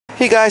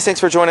Hey guys, thanks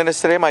for joining us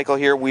today. Michael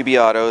here,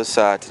 WeBe Autos.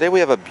 Today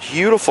we have a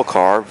beautiful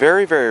car,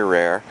 very, very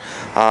rare.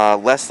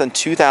 Less than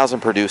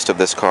 2,000 produced of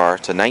this car.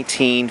 It's a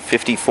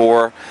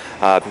 1954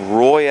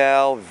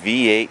 Royale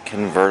V8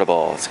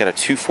 convertible. It's got a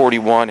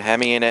 241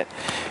 HEMI in it,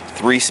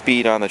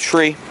 3-speed on the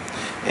tree,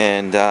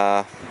 and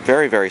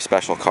very, very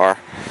special car.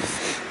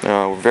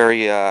 We're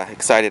very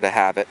excited to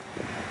have it.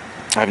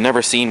 I've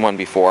never seen one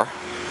before,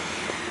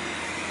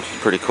 which is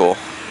pretty cool.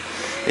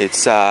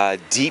 It's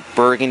deep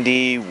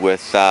burgundy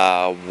with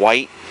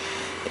white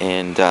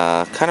and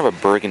kind of a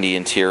burgundy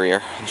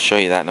interior. I'll show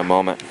you that in a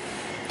moment.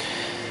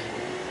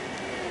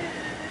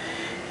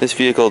 This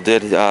vehicle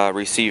did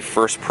receive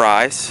first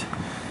prize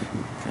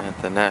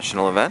at the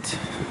national event.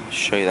 I'll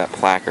show you that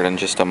placard in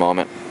just a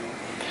moment.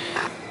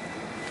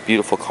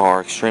 Beautiful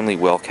car, extremely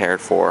well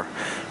cared for.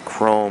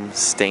 Chrome,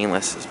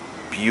 stainless, is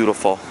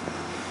beautiful.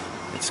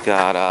 It's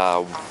got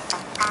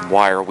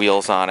wire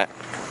wheels on it.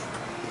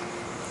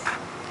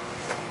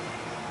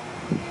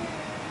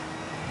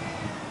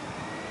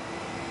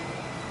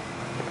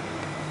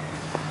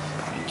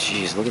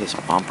 Jeez, look at this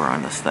bumper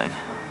on this thing.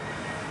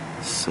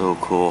 So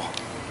cool.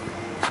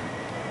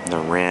 The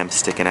ram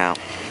sticking out.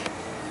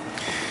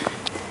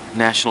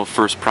 National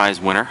first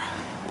prize winner.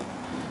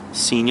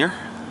 Senior.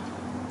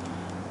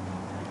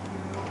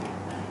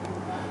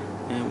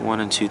 And won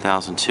in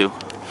 2002.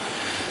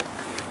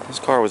 This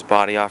car was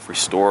body off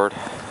restored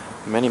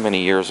many,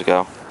 many years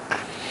ago.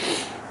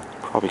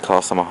 Probably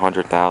cost them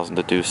 $100,000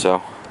 to do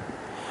so.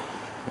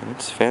 And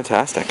it's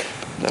fantastic.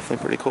 Definitely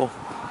pretty cool.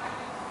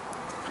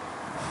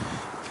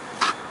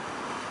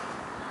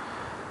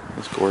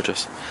 It's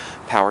gorgeous.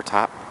 Power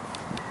top.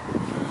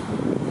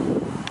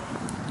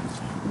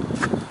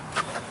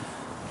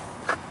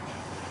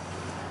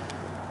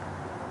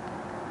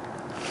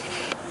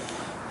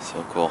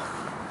 So cool.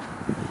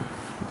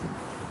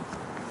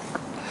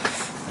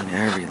 And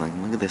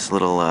everything. Look at this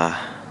little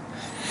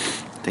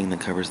thing that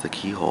covers the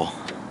keyhole.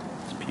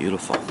 It's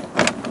beautiful.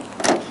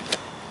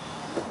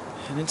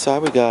 And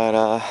inside we got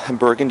a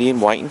burgundy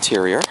and white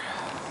interior.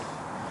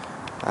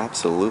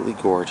 Absolutely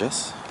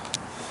gorgeous.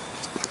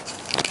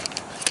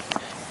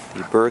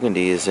 The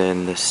burgundy is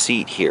in the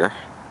seat here.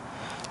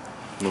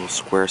 Little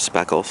square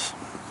speckles.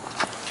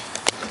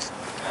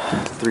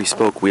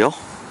 3-spoke wheel.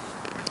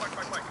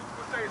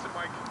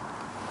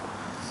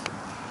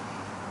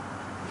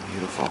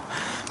 Beautiful.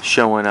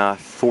 Showing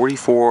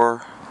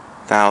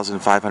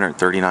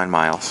 44,539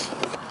 miles.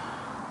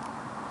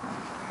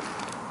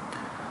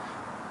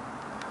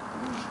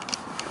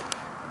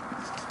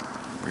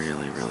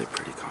 Really, really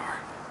pretty car.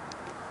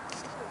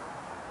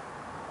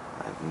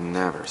 I've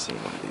never seen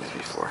one of these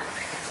before.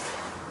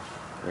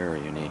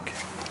 Very unique.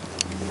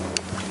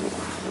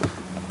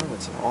 Oh,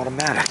 it's an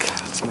automatic.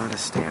 It's not a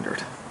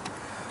standard.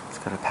 It's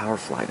got a power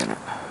Flite in it.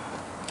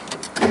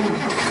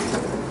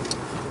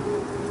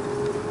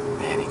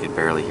 Man, you could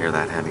barely hear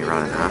that HEMI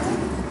running, huh?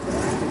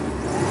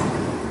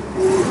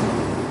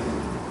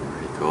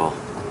 Pretty cool.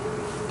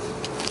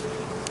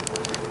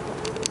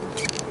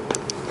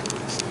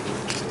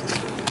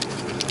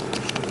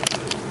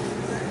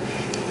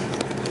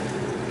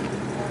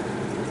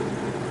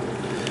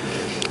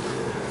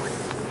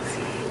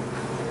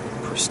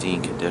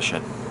 Pristine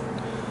condition.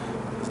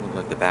 Doesn't look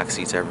like the back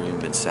seat's ever even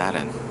been sat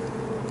in.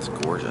 It's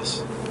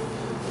gorgeous.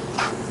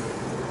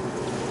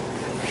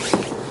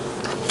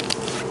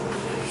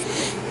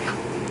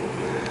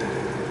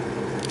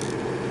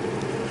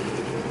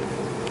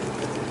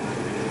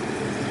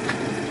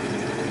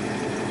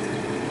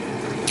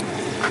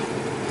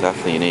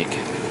 Definitely unique.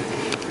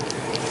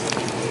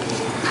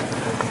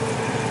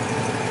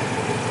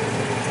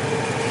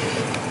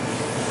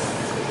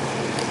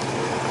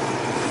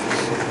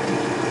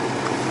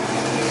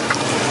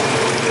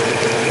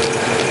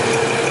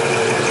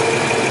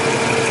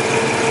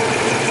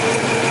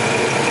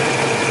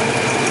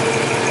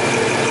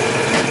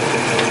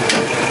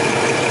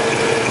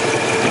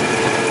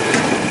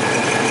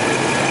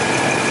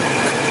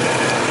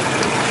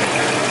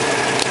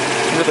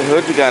 Under the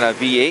hood we got a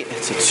V8.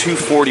 It's a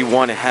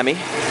 241 HEMI.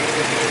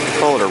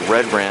 Call it a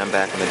red ram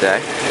back in the day.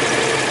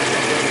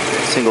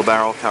 Single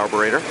barrel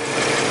carburetor. Look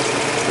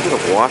at the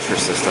washer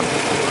system.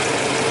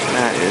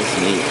 That is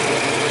neat.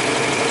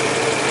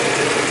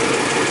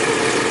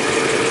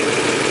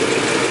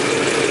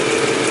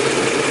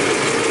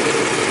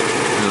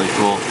 Really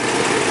cool.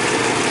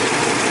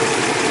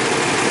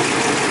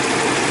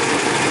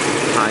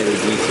 Highly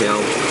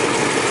detailed.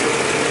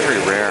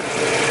 Very rare.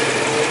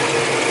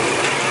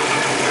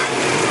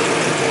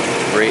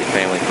 Great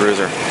family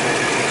cruiser.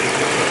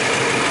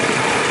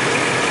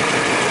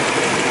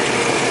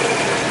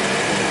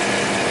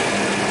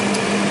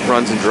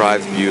 Runs and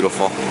drives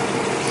beautiful.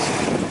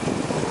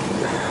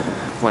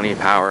 Plenty of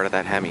power to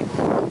that HEMI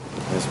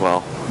as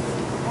well.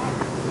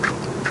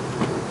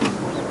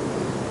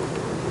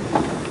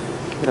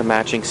 Got a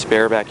matching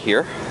spare back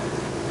here.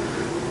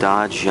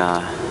 Dodge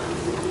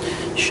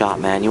shop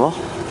manual.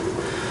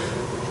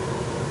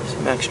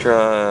 Some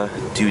extra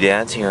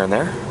doodads here and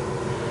there.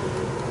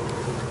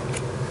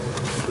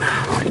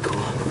 Pretty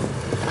cool.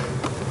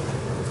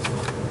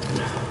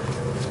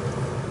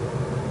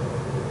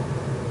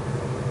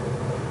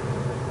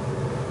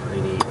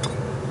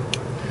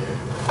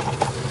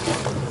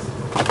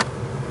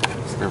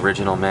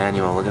 original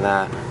manual. Look at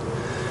that.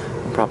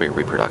 Probably a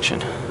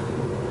reproduction.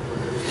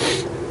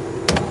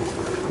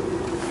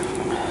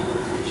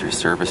 Here's your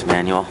service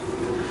manual.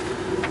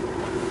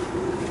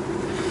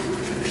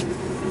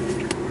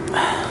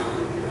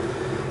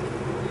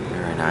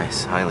 Very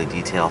nice, highly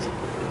detailed.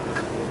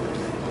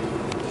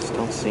 Just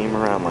don't see him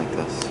around like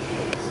this.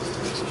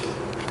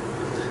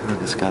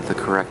 It's got the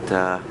correct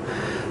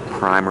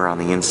primer on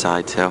the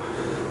inside too.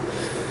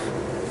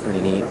 Pretty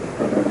neat.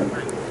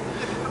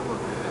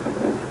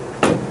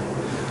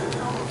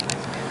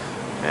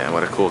 Man,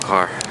 what a cool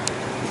car.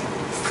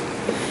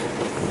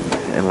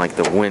 And like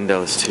the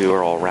windows too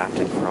are all wrapped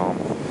in chrome.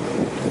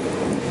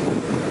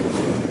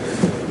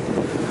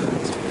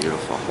 It's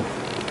beautiful.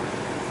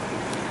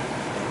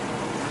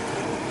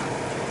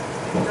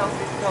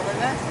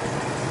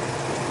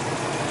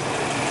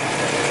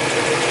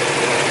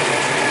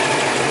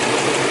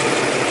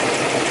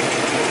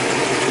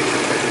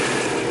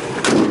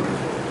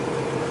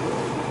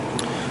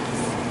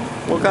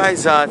 Well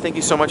guys, thank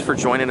you so much for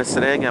joining us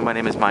today. Again, my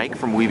name is Mike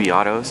from WeBe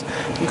Autos. You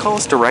can call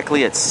us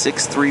directly at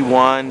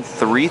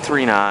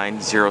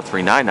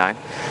 631-339-0399. You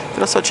can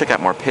also check out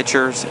more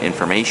pictures,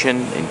 information,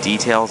 and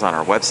details on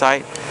our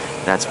website.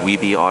 That's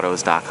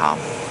webeautos.com.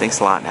 Thanks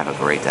a lot and have a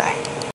great day.